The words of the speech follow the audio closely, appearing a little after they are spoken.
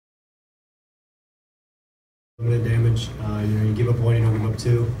Limited damage. You give up one, you don't give up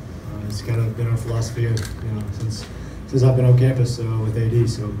two. It's kind of been our philosophy, since I've been on campus with AD.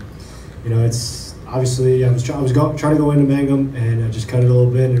 So, it's obviously I was trying to go into Mangum and I just cut it a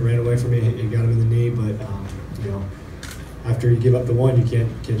little bit and it ran away from me. It got him in the knee, but after you give up the one, you can't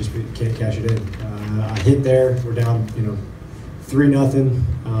cash it in. I hit there. We're down, 3-0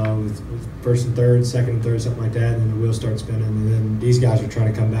 with first and third, second and third, something like that, and then the wheels start spinning. And then these guys are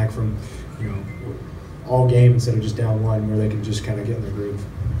trying to come back from, all game instead of just down one, where they can just kind of get in their groove.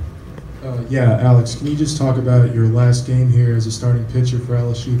 Yeah, Alex, can you just talk about your last game here as a starting pitcher for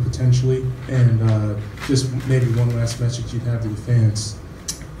LSU potentially, and just maybe one last message you'd have to the fans?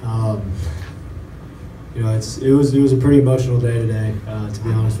 It was a pretty emotional day today, to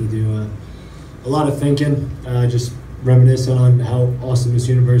be honest with you. A lot of thinking, just reminiscing on how awesome this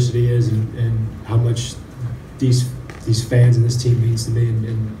university is and how much these fans and this team means to me,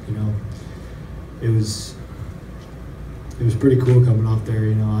 and it was pretty cool coming off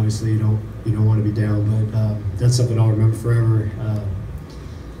there. Obviously you don't want to be down, but that's something I'll remember forever.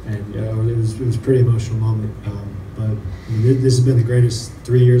 And it was a pretty emotional moment. But this has been the greatest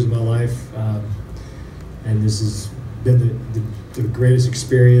 3 years of my life, and this has been the greatest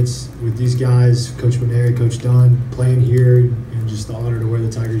experience with these guys, Coach Maneri, Coach Dunn, playing here, and just the honor to wear the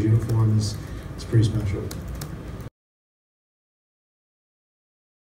Tigers uniform is pretty special.